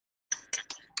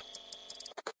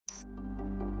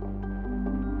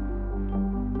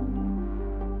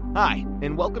Hi,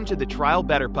 and welcome to the Trial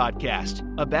Better podcast,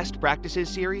 a best practices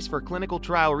series for clinical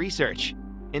trial research.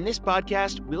 In this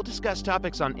podcast, we'll discuss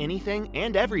topics on anything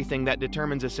and everything that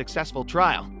determines a successful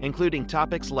trial, including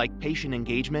topics like patient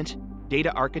engagement,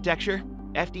 data architecture,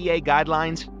 FDA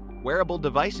guidelines, wearable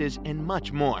devices, and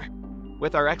much more.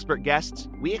 With our expert guests,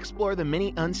 we explore the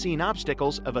many unseen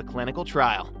obstacles of a clinical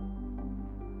trial.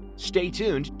 Stay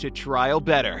tuned to Trial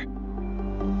Better.